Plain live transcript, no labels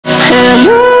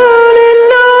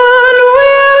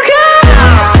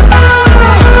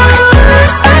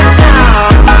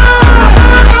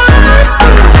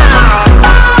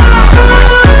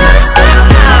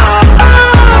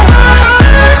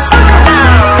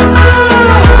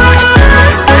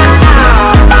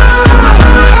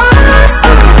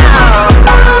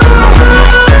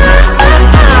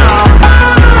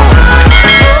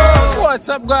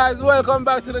welcome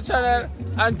back to the channel.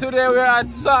 And today we're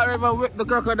at Salt River with the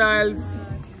crocodiles.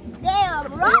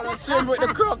 Damn, we're gonna swim with the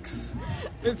crocs.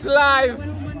 It's live.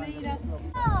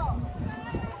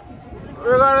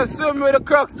 We're gonna swim with the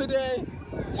crocs today.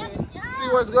 See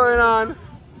what's going on.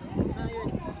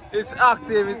 It's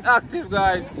active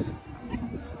guys.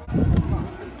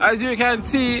 As you can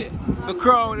see, the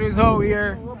crowd is out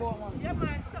here.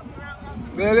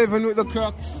 They're living with the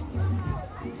crocs.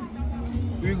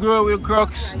 We grow up with the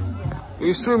crocs.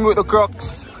 We swim with the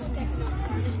crocs.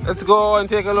 Let's go and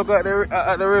take a look at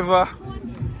the river.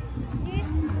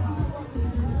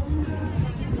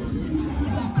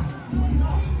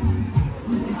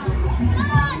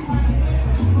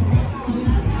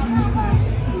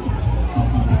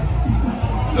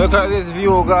 Look at this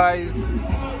view, guys.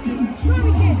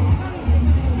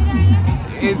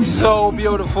 It's so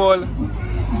beautiful.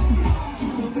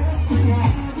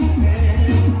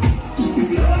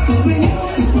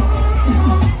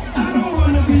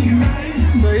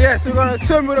 So yes, we're gonna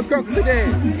swim with the crocs today.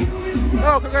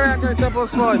 Oh, crocodile that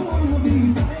was fun.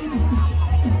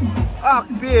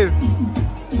 Active.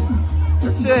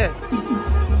 That's it.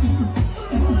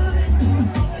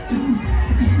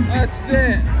 That's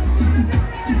it.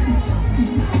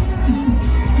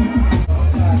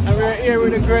 And we're here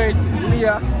with the great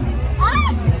Leah.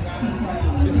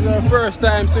 This is our first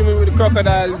time swimming with the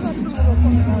crocodiles.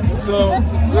 So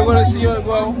we're gonna see how it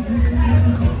goes.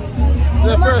 It's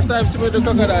the first time swimming with the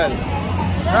crocodiles.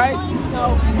 Right?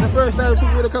 No. The first time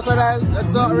swimming with the crocodiles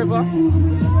at Salt River.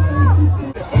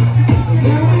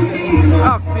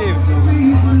 Active.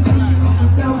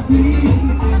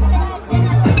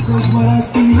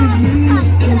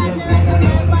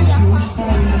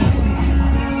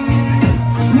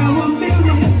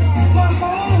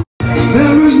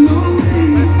 There is no way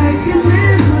I can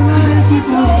live a life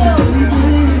without you,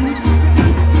 baby.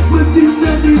 But this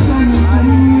is desire from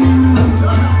you.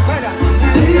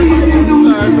 Baby,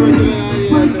 don't say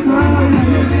my cry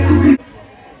is free.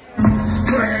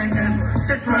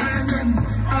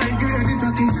 I get it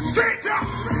again. Straight up!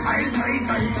 I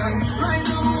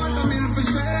know what I mean for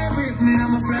share with me,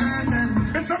 I'm a friend.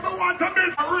 If someone want to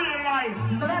build a real life,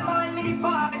 so that boy me the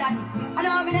part of that. I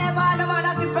know me never know what I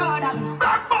feel proud of.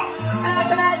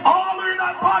 All in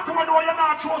that part when you're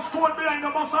not throw stone behind the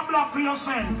bus and block for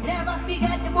yourself. Never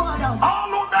forget the border. All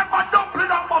who make my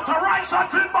dumpling and butter rice and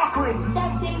tin bakery.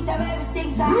 Them things that every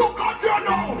things are. Look at you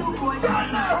now. Too cold. Because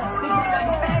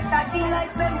the best I feel like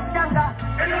spending stronger.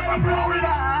 You never grow it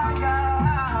up.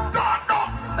 God no.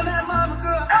 But that mama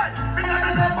girl. Hey, me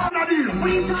never know what I do.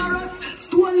 We don't run.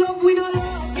 Stone love we don't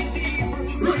love.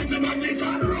 Rise the magic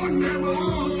and run them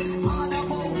all. All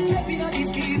about stepping on this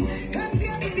game.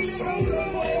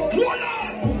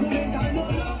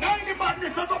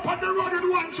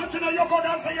 You're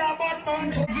gonna say you're a bad man.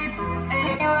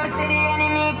 Anywhere to the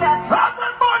enemy top. Have a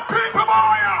bad people,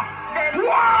 boy.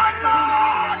 One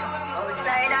man.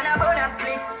 Outside and a bonus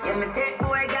cliff. Yeah, me take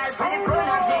boy girls to the front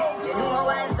of it. You know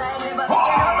one side never be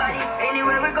nobody.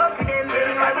 Anywhere we go for them,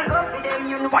 anywhere we go for them.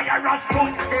 You know fire rush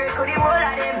trust. Circle the whole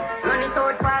of them. Run it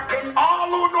out fast and all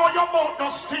who know your mouth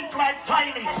don't stink like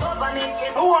tiny. Government,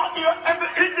 yes. Who are here, every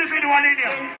individual in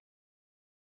here.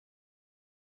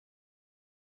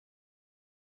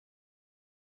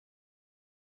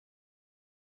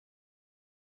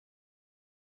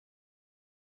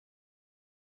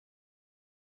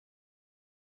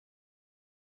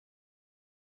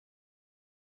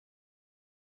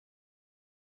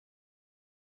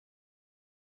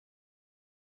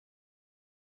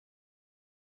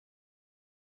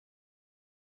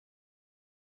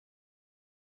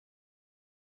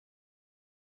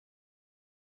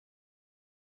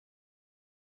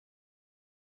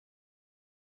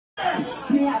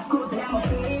 Me have good, but I'm a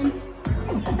friend.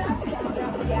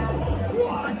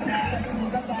 What next?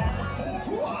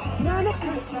 No, no,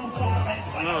 please, no care.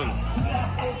 No.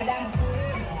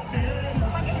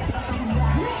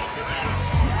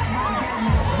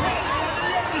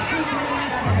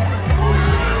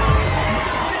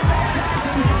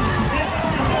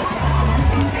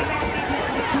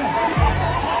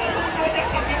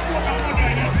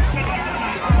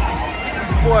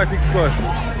 Boa, X-Course.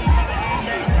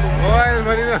 Olha,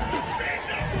 Marina.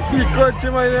 Que coach,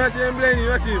 Marina. Watch him, Blaney.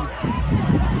 Watch him.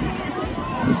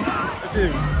 Watch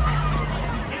him.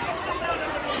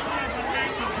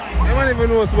 I don't even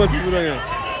know what's about people down here.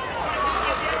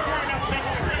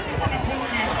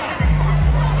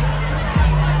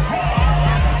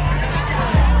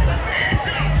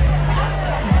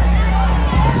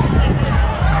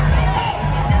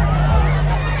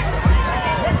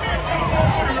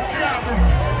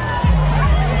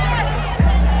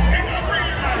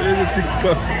 It's a thick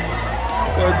spot.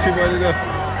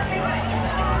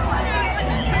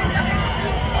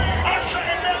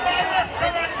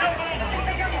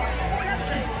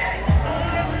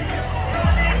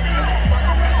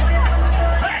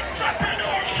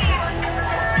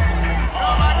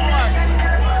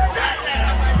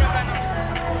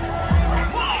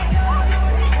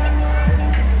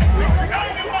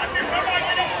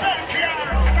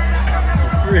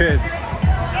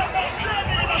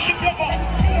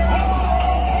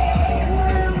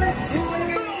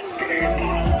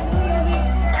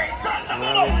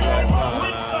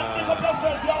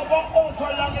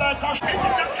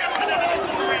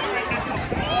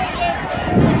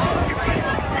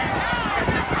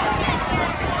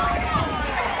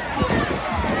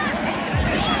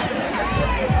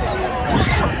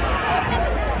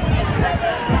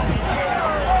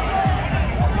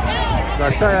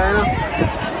 Got tired, you know?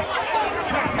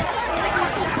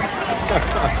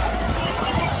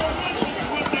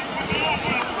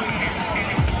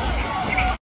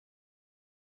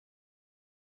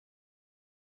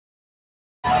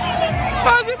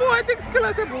 Fazem boa, tem que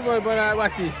escalar essa boa para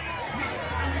baixar.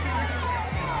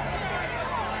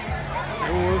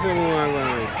 Vamos ver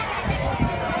agora.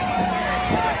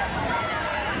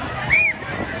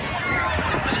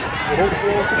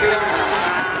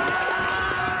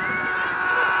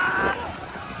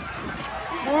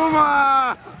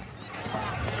 Uma!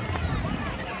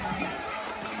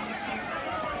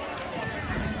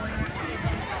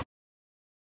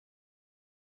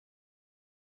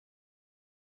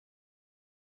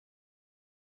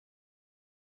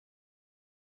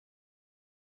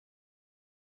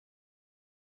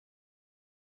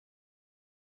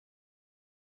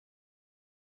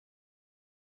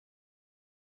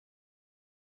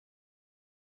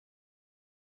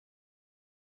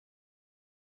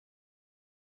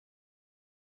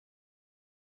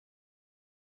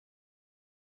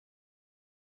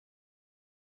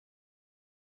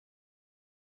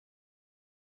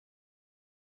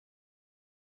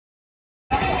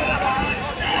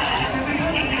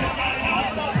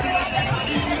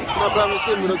 No problem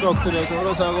sitting with the cook today, so we're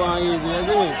also going easy, you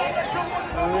see me?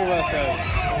 On the river side.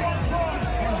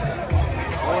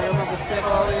 Oh, you're going to step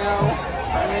out now.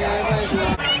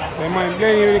 Hey man,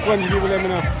 playing with the country people, let me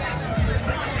know.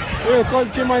 Hey,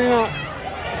 country man, you know.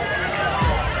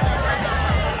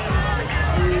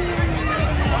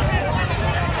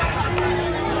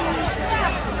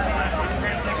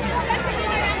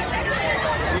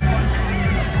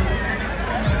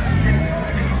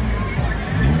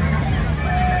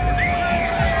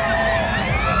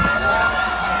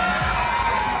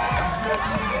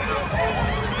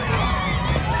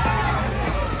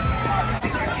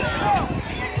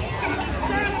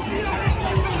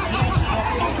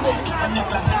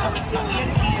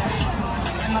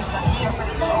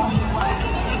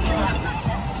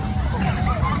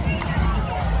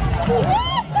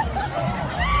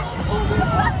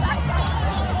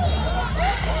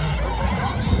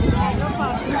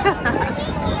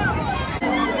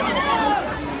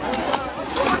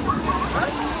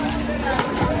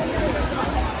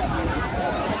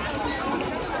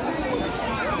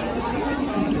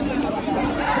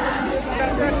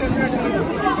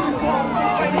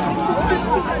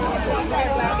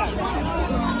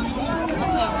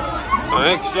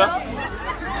 Extra.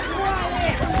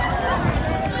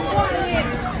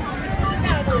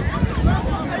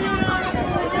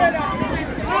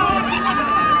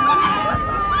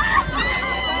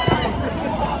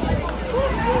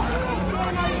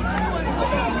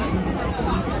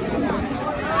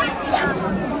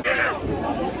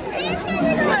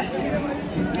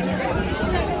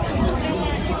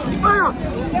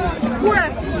 Uè,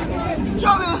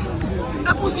 Giove,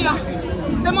 la poesia,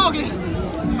 le mogli,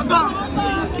 madonna.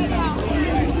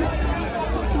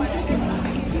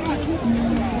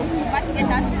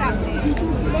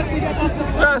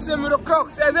 Yeah, send me the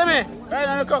crooks, you see me? Right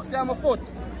on the crooks, they're on my foot.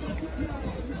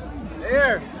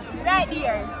 Here. Right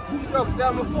there. Crooks, they're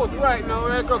on my foot right now,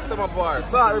 where the crooks to my bar.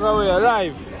 Sorry, but we're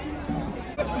live.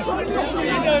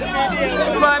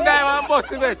 Man, I'm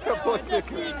busting it, I'm busting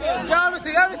it. Yeah, let me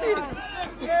see, let me see.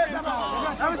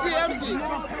 Let me see, let me see.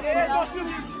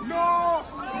 No!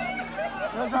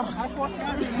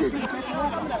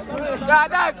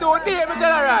 That's too deep,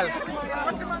 General.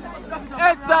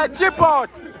 Inside, chip out.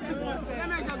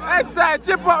 Inside,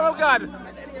 chip out, oh God.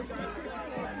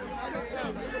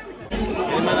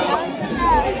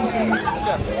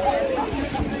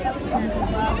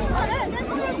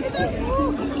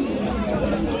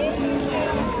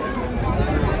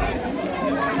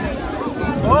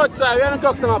 Outside, we're in the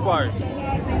customer part.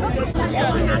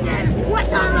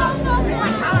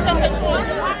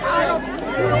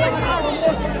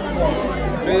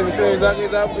 Let me show you exactly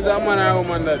that is a man or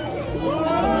woman that.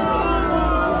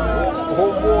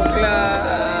 Oh,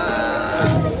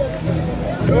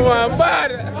 Mama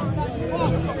bad.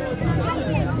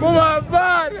 Mama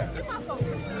bad.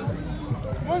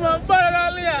 Mama bad,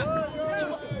 Alia.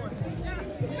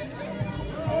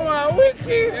 Mama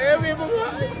wicked. Hey, Mama.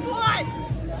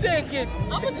 Shake it.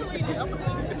 I'm going to read it.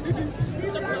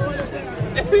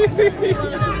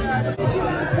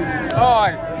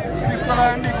 Oi, this color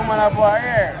and big woman boy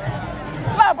here.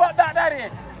 Lap up that, daddy.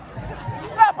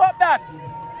 Lap up that.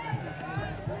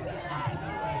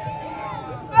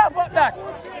 that.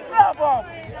 No, Bob.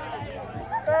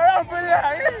 Run for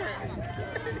that.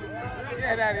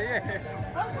 Yeah, Daddy, yeah.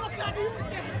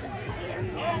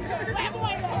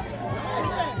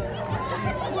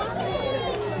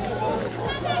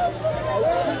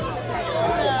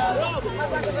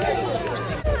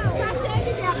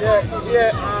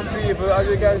 People, as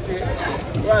you can see,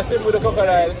 we are sitting with the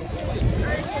crocodile.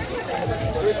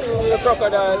 We're sitting with the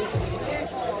crocodile.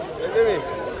 You see me?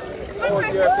 Out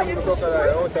here, sitting with the crocodile,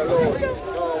 out alone.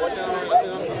 No, watch out,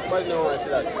 nobody don't want to see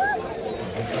that.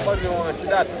 Nobody don't want to see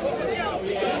that.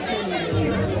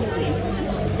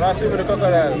 We are sitting with the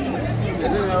crocodile. You see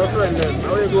me, our friend then.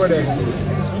 How do you go there?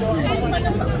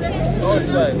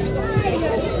 Outside.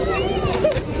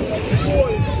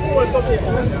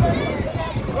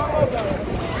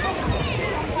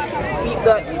 Beat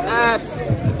that ass.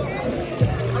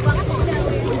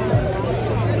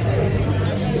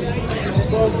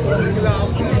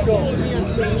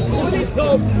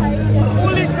 Go.